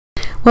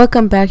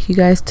Welcome back, you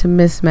guys, to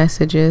Miss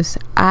Messages.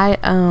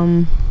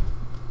 I'm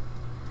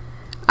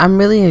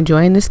really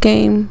enjoying this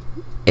game.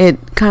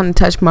 It kind of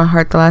touched my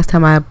heart the last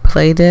time I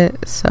played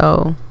it,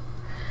 so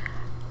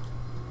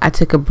I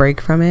took a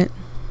break from it.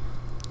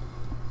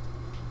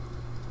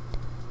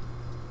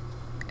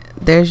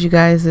 There's you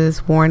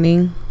guys'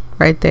 warning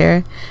right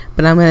there,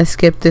 but I'm gonna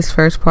skip this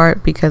first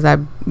part because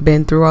I've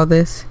been through all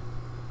this.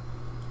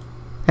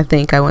 I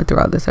think I went through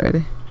all this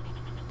already.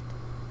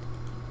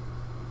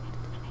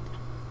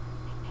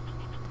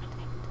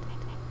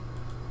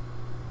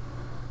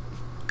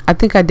 I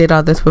think I did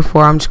all this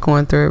before. I'm just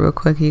going through it real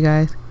quick, you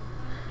guys.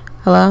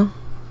 Hello?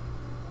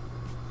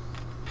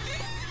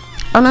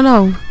 Oh,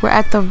 no. We're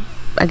at the,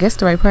 I guess,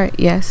 the right part.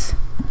 Yes.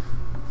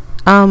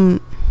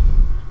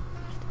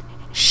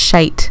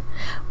 Shite.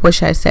 What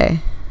should I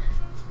say?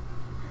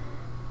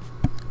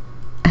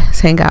 Let's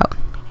hang out.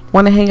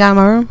 Want to hang out in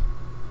my room?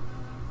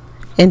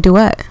 And do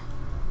what?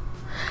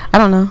 I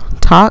don't know.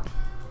 Talk?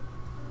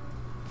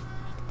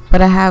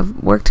 But I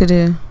have work to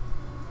do.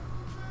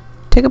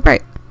 Take a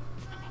break.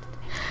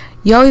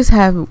 You always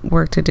have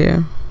work to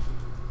do.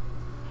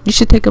 You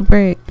should take a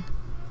break.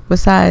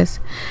 Besides,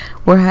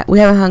 we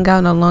haven't hung out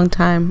in a long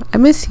time. I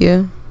miss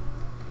you.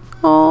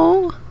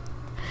 Oh,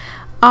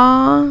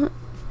 I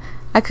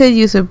could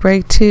use a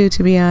break too,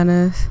 to be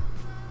honest.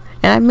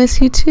 And I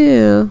miss you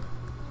too.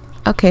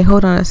 Okay,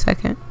 hold on a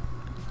second.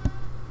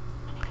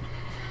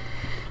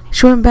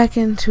 She went back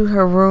into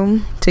her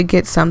room to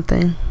get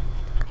something.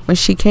 When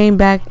she came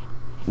back,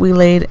 we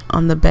laid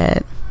on the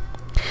bed,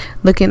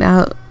 looking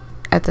out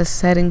at the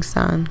setting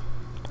sun.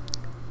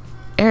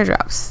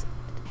 Airdrops.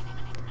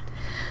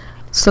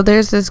 So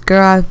there's this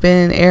girl I've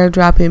been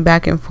airdropping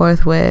back and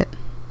forth with.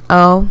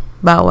 Oh,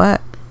 about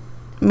what?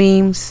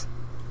 Memes.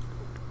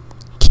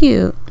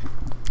 Cute.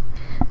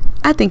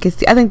 I think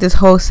this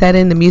whole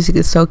setting, the music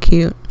is so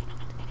cute.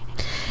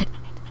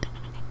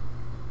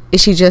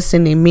 Is she just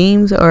sending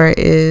memes, or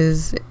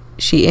is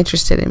she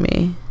interested in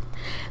me?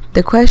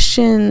 The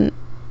question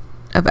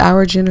of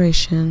our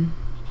generation.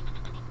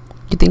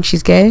 You think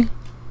she's gay?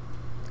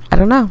 I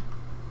don't know.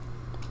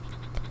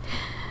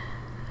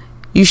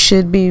 You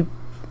should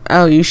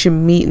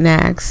meet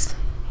next.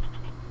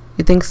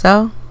 You think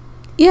so?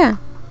 Yeah.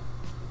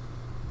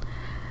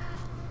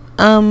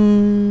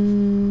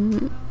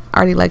 Already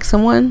like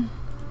someone?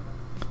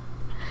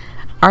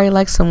 Already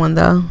like someone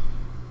though.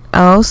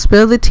 Oh,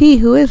 spill the tea.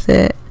 Who is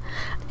it?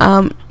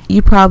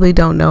 You probably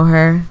don't know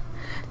her.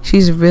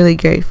 She's a really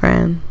great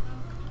friend.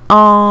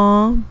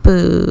 Aw,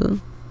 boo.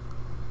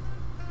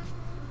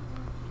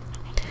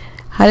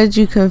 How did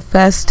you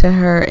confess to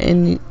her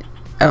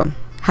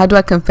how do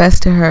I confess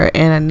to her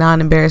in a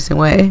non-embarrassing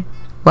way?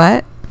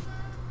 What?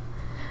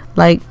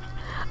 Like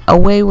a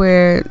way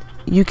where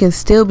you can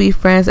still be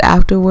friends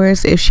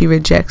afterwards if she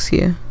rejects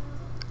you.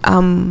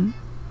 Why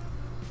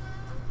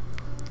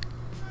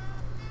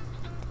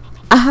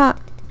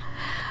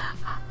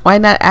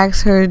not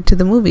ask her to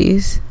the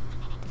movies?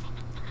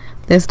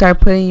 Then start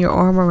putting your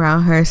arm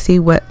around her, see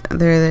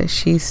whether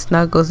she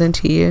snuggles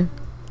into you.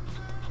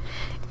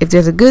 If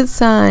there's a good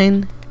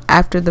sign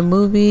after the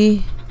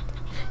movie,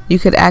 you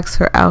could ask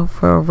her out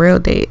for a real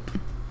date.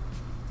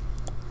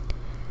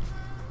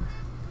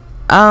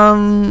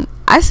 I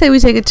say we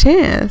take a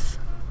chance.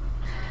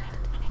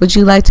 Would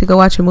you like to go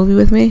watch a movie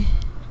with me?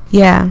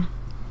 Yeah,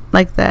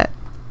 like that.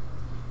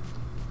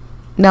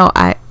 No,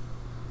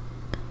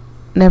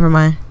 never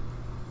mind.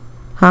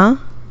 Huh?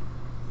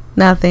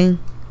 Nothing.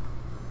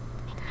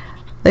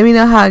 Let me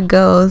know how it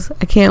goes.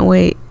 I can't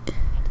wait.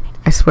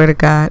 I swear to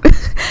God.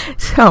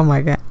 Oh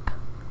my God.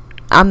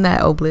 I'm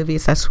that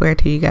oblivious. I swear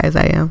to you guys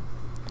I am.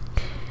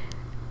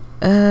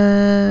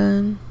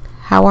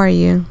 How are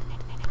you?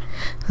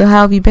 So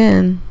how have you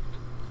been?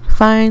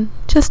 Fine.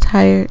 Just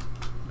tired.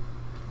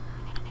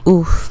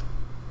 Oof.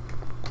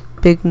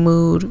 Big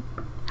mood.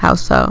 How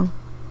so?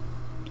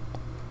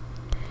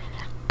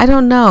 I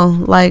don't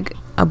know. Like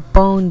a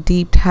bone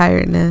deep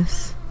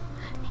tiredness.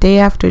 Day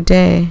after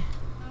day.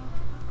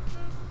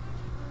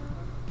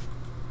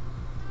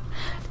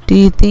 Do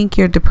you think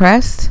you're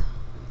depressed?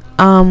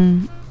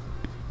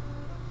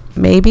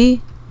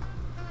 Maybe.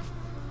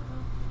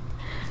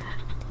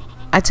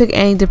 I took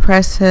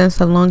antidepressants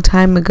a long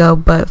time ago,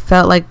 but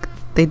felt like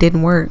they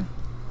didn't work.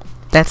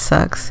 That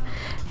sucks.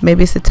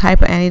 Maybe it's a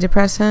type of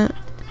antidepressant.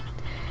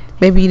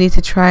 Maybe you need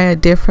to try a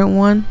different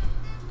one.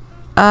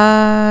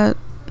 Don't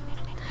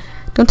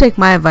take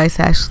my advice,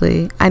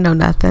 Ashley. I know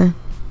nothing.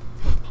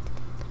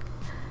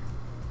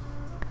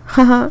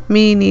 Haha,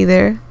 me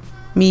either,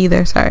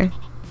 sorry.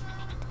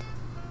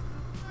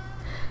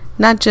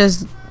 Not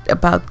just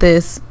about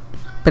this,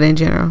 but in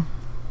general.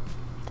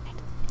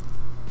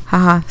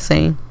 Haha,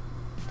 same.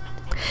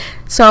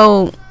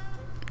 So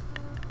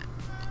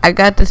I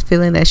got this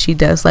feeling that she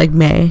does like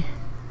May.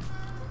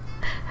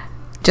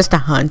 Just a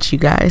hunch, you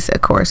guys,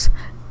 of course.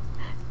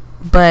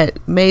 But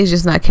May's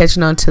just not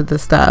catching on to the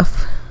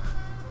stuff.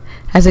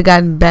 Has it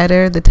gotten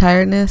better, the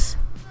tiredness?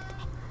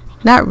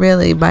 Not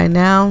really. By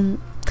now,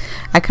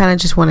 I kind of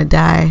just want to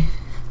die.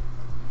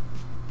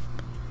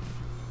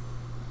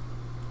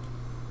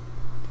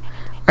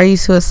 Are you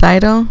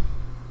suicidal?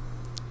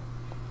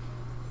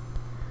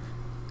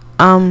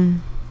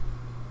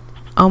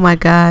 Oh my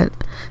God.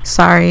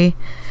 Sorry.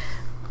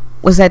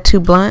 Was that too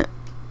blunt?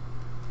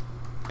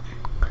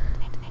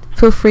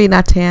 Feel free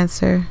not to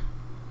answer.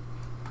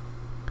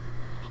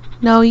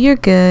 No, you're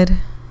good.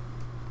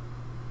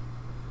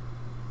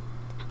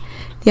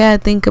 Yeah, I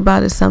think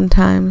about it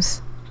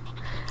sometimes.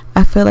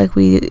 I feel like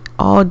we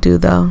all do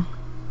though.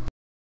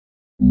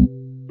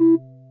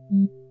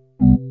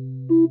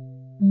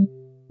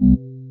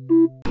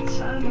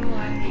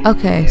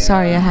 Okay,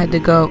 sorry, I had to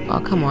go. Oh,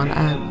 come on.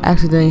 I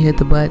accidentally hit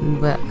the button,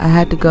 but I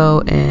had to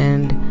go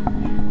and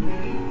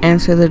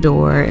answer the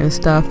door and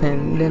stuff,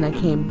 and then I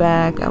came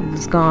back. I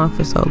was gone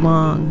for so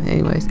long.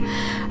 Anyways,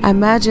 I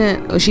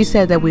imagine, well, she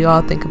said that we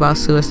all think about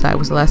suicide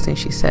was the last thing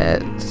she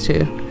said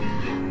too.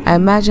 I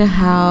imagine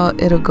how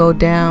it'll go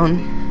down,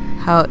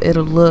 how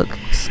it'll look,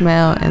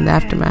 smell, and the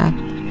aftermath.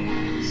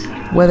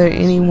 Whether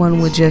anyone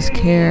would just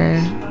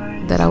care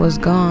that I was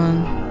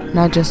gone,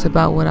 not just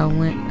about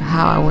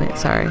how I went,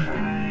 sorry.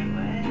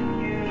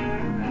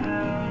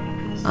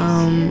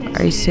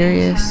 Are you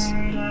serious?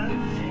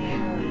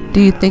 Do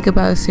you think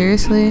about it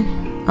seriously?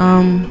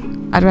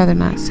 I'd rather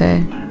not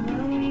say.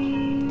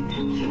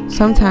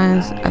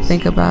 Sometimes I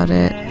think about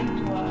it,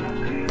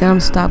 then I'm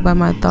stopped by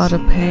my thought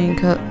of pain.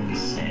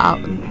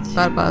 I'm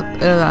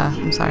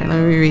sorry, let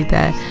me reread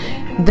that.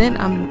 Then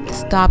I'm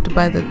stopped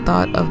by the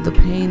thought of the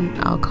pain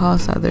I'll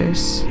cause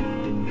others.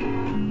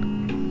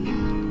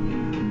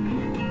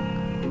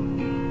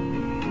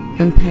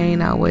 And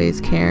pain outweighs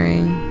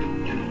caring.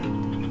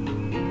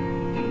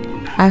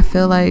 I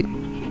feel like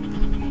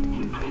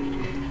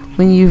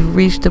when you've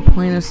reached the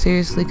point of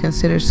seriously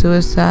consider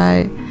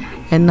suicide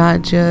and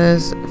not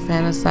just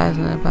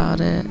fantasizing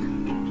about it,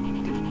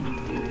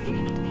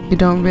 you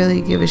don't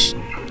really give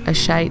a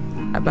shite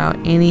about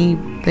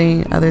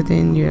anything other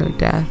than your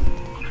death.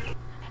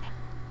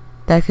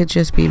 That could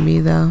just be me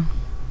though.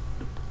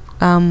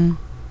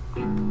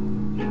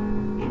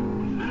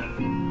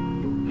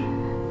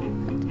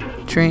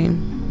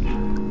 Dream.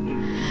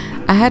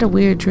 I had a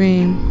weird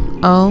dream.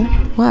 Oh,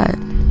 what?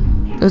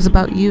 It was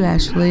about you,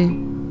 actually.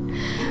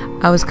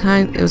 It was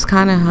kind of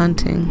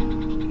haunting.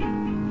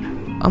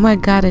 Oh my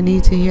God, I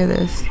need to hear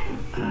this.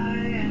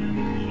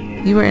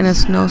 You were in a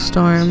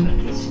snowstorm.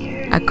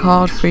 I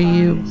called for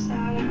you,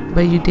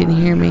 but you didn't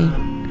hear me.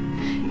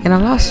 And I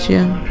lost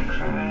you.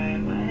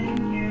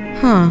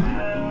 Huh.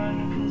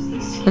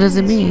 What does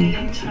it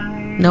mean?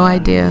 No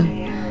idea.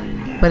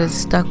 But it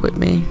stuck with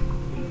me.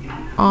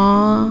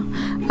 Aw,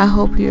 I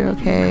hope you're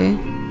okay.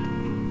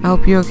 I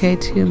hope you're okay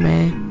too,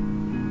 May.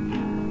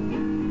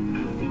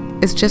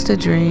 It's just a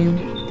dream.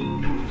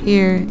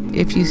 Here,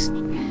 if you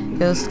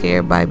feel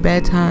scared by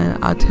bedtime,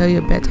 I'll tell you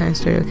a bedtime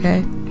story,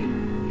 okay?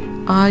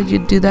 Aw,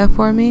 you'd do that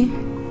for me?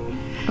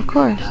 Of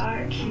course.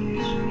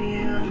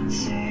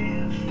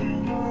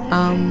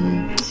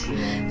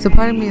 So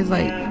part of me is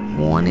like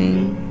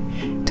wanting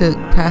to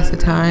pass the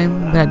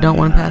time, but I don't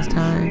want to pass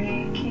time.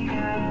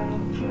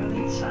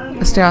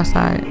 Let's stay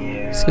outside,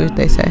 see what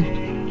they say.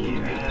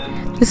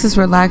 This is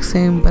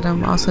relaxing, but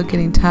I'm also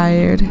getting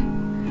tired.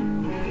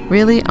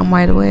 Really, I'm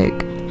wide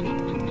awake.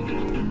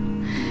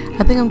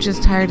 I think I'm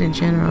just tired in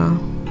general.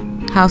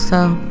 How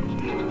so?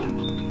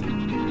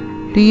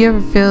 Do you ever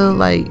feel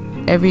like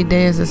every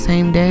day is the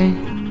same day?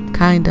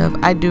 Kind of.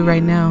 I do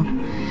right now.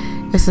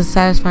 It's a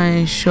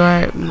satisfying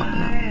short...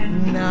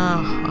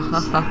 No.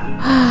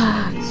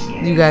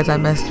 You guys, I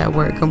messed that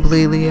word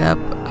completely up.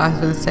 I was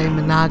going to say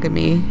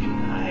monogamy.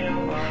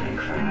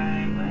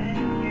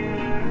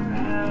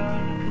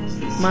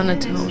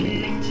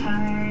 Monotony.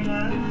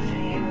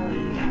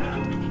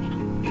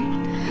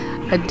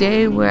 A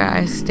day where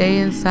I stay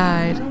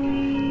inside,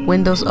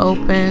 windows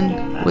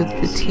open, with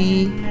the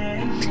tea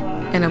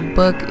and a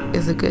book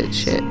is a good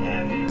shit.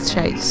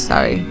 Sorry.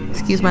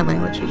 Excuse my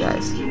language, you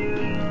guys.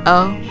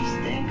 Oh.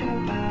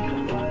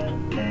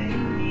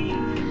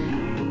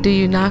 Do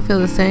you not feel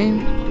the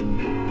same?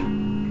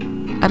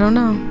 I don't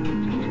know.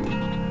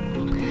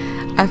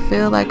 I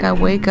feel like I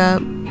wake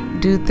up,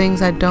 do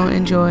things I don't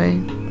enjoy,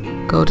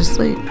 go to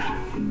sleep,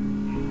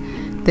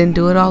 then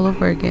do it all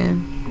over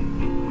again.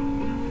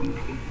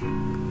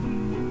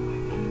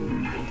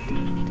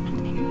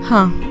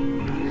 Huh.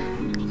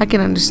 I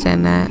can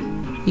understand that.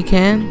 You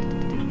can?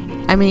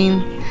 I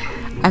mean,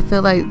 I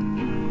feel like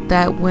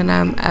that when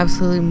I'm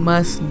absolutely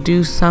must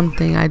do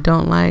something I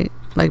don't like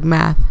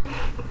math.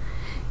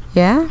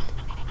 Yeah?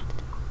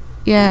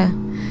 Yeah,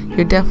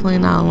 you're definitely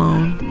not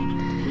alone.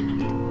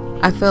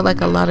 I feel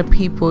like a lot of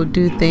people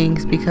do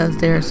things because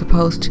they're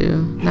supposed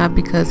to, not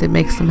because it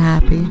makes them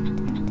happy.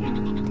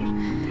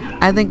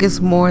 I think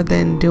it's more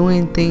than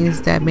doing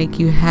things that make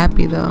you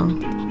happy though.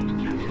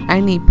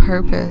 I need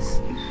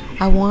purpose.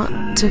 I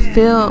want to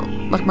feel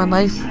like my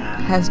life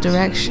has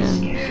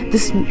direction.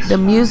 The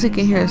music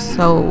in here is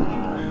so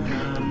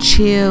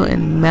chill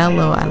and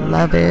mellow. I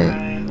love it.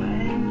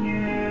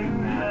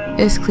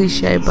 It's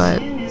cliche,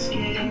 but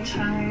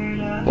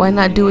why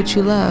not do what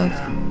you love?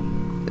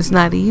 It's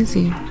not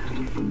easy.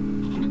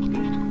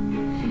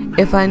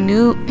 If I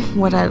knew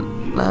what I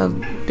love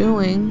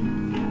doing,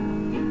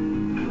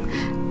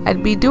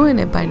 I'd be doing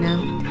it by now.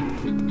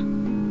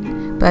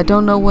 But I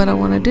don't know what I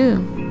want to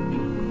do.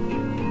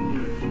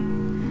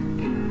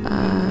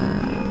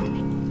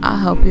 I'll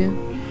help you.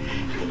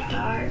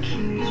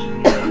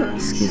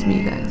 Excuse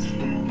me, guys.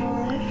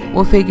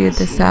 We'll figure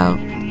this out.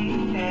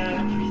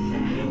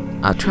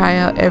 I'll try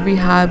out every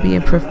hobby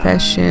and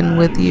profession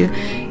with you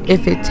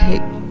if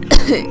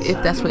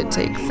that's what it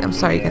takes. I'm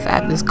sorry, guys. I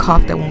have this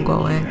cough that won't go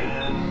away.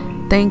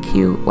 Thank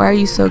you. Why are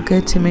you so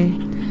good to me?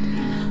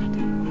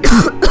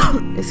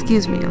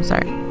 Excuse me. I'm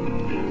sorry.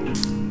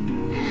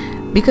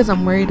 Because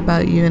I'm worried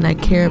about you and I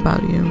care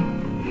about you.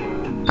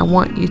 I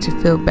want you to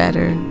feel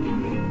better.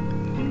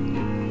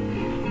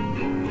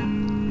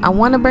 I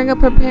want to bring up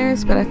her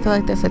parents, but I feel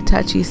like that's a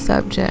touchy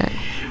subject.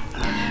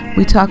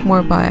 We talk more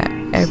about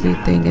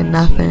everything and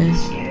nothing,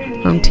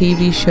 from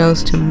TV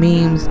shows to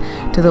memes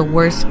to the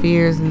worst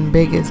fears and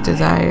biggest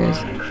desires.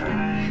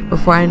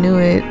 Before I knew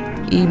it,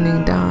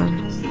 evening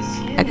dawned.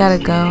 I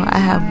gotta go. I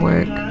have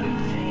work.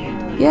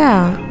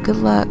 Yeah, good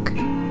luck.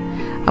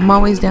 I'm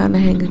always down to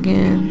hang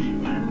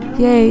again.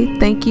 Yay,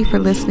 thank you for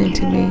listening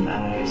to me.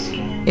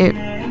 It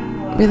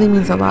really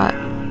means a lot.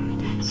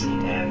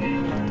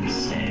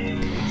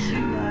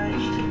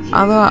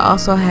 Although I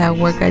also had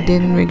work, I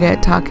didn't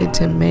regret talking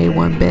to May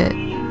one bit.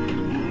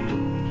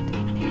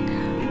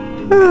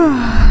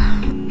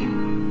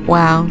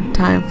 Wow,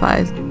 time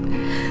flies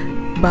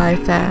by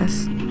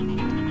fast.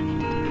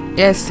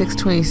 Yeah, it's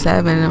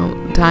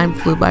 6:27. Time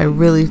flew by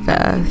really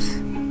fast.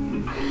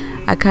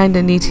 I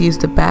kinda need to use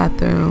the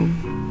bathroom.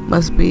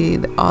 Must be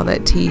all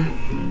that tea.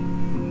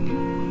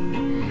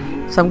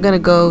 So I'm gonna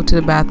go to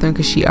the bathroom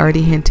because she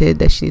already hinted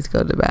that she needs to go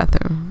to the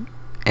bathroom.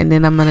 And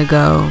then I'm gonna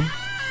go.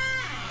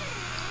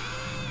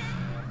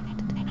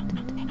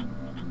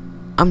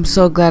 I'm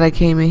so glad I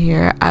came in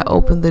here. I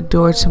opened the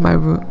door to my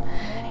room.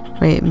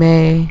 Wait,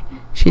 May.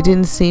 She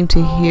didn't seem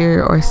to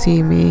hear or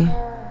see me.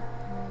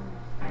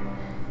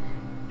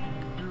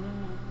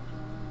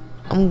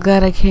 I'm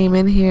glad I came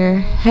in here.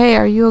 Hey,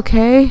 are you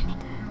okay?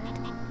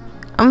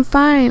 I'm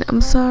fine.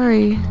 I'm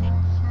sorry.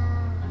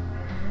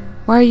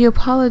 Why are you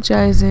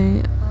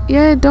apologizing?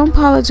 Yeah, don't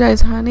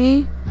apologize,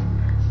 honey.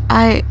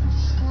 Are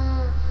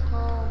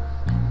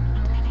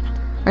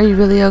you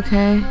really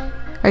okay?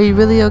 Are you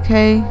really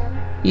okay?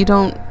 You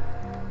don't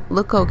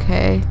look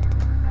okay.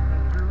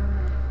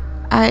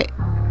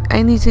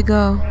 I need to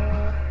go.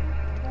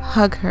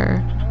 Hug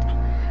her.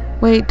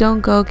 Wait,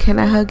 don't go. Can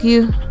I hug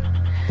you?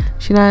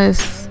 She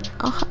noticed.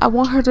 Oh, I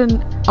want her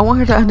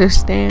to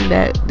understand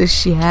that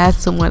she has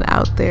someone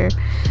out there.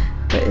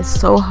 But it's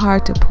so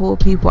hard to pull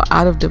people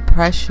out of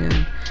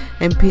depression,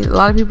 and a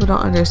lot of people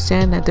don't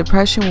understand that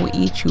depression will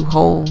eat you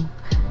whole.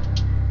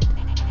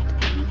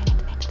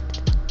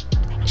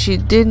 She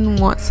didn't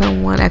want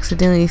someone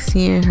accidentally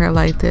seeing her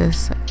like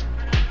this.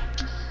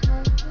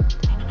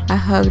 I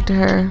hugged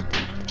her.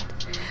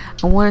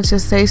 I wanted to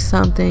say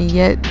something,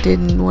 yet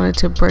didn't want it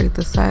to break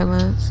the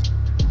silence.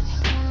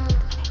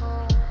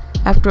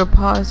 After a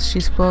pause, she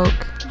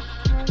spoke.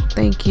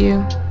 Thank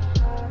you.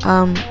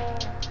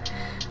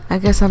 I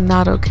guess I'm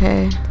not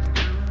okay.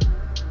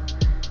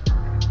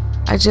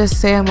 I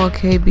just say I'm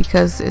okay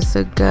because it's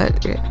a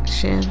gut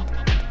reaction.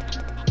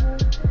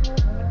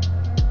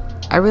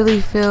 I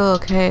really feel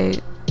okay,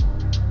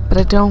 but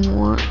I don't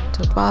want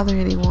to bother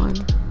anyone,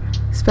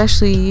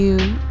 especially you.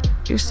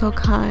 You're so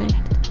kind.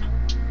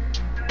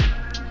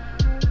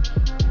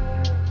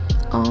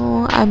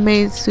 Oh, I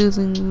made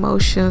soothing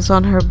motions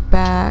on her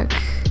back.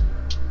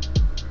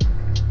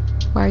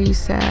 Why are you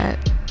sad?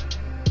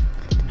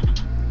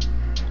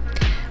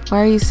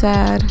 Why are you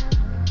sad?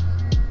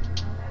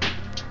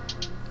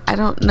 I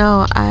don't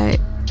know. I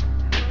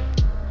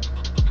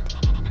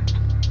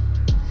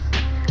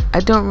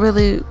don't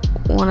really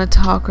want to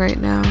talk right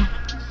now.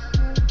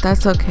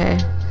 That's okay.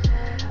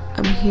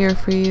 I'm here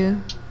for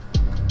you.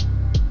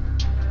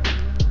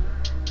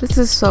 This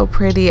is so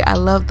pretty. I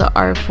love the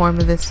art form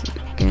of this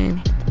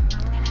game.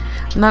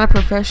 I'm not a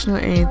professional or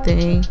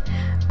anything,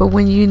 but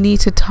when you need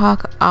to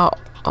talk, I'll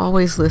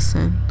always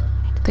listen.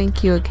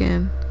 Thank you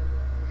again.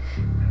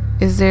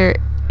 Is there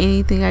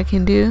anything I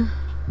can do?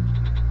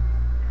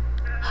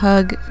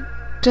 Hug.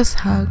 Just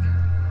hug.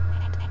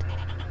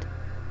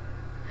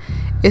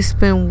 It's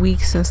been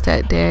weeks since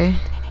that day.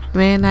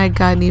 May and I had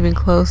gotten even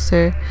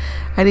closer.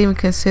 I'd even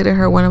consider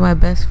her one of my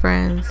best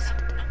friends.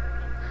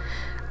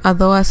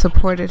 Although I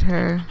supported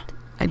her,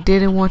 I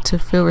didn't want to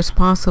feel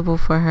responsible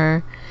for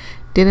her.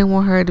 Didn't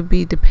want her to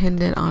be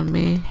dependent on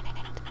me.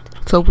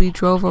 So we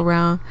drove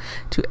around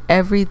to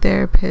every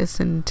therapist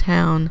in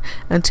town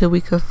until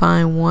we could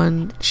find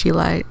one she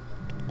liked.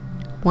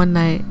 One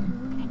night,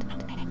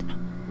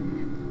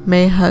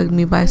 May hugged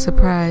me by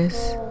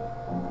surprise.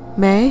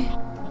 May?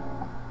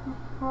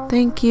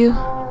 Thank you.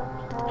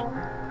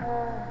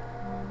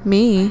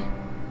 Me?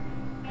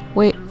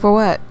 Wait, for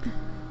what?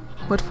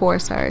 What for?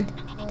 Sorry.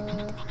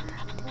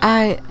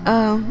 I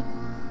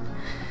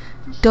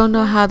don't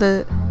know how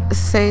to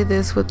say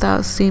this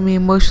without seeming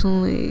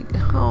emotionally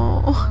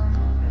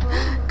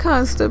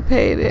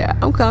constipated.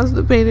 I'm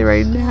constipated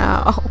right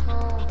now.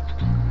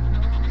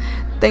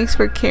 Thanks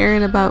for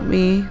caring about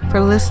me,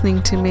 for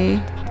listening to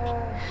me.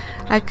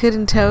 I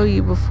couldn't tell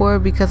you before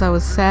because I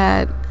was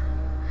sad,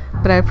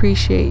 but I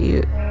appreciate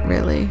you,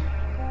 really.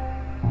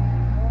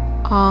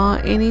 Aw,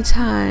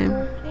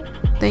 anytime.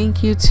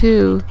 Thank you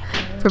too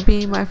for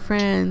being my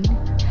friend.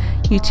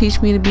 You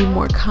teach me to be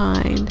more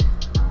kind.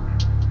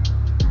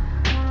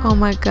 Oh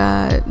my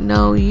God,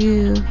 no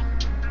you.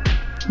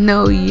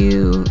 No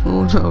you.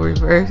 Uno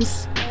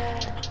reverse.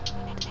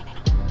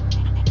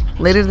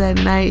 Later that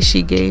night,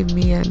 she gave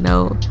me a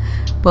note,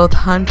 both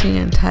haunting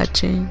and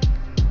touching.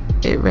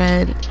 It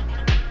read,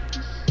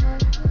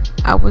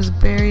 I was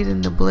buried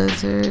in the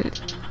blizzard.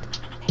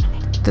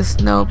 The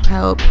snow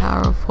felt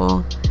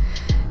powerful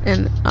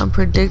and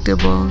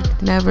unpredictable,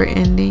 never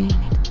ending.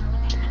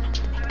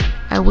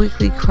 I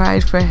weakly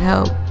cried for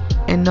help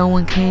and no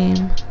one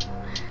came.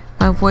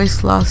 My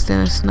voice lost in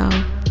the snow.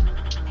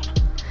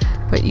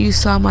 But you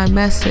saw my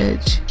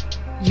message.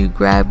 You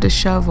grabbed a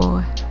shovel,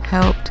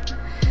 helped,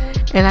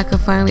 and I could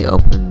finally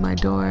open my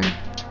door.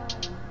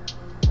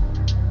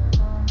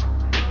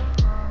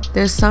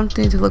 There's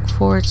something to look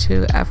forward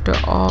to after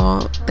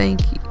all.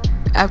 Thank you.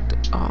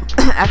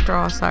 After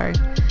all, sorry.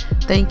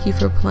 Thank you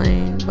for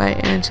playing by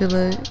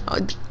Angela.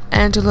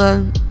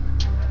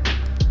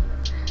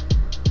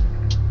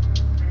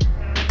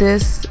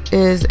 This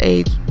is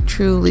a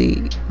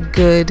truly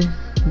good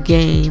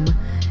game.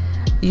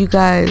 You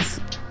guys,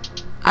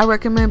 I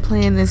recommend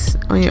playing this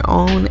on your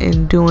own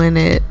and doing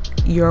it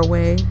your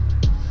way.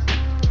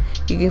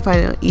 You can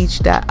find it on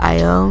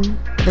each.io.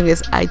 I think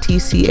it's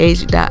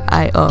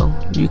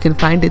itch.io. You can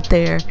find it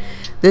there.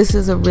 This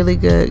is a really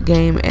good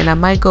game, and I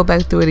might go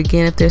back through it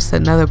again if there's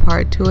another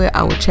part to it.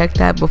 I will check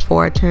that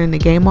before I turn the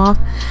game off.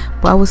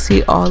 But I will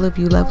see all of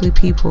you lovely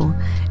people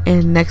in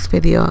the next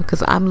video,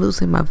 because I'm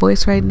losing my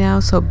voice right now,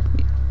 so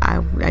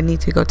I need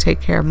to go take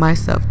care of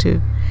myself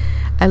too.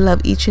 I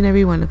love each and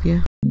every one of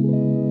you.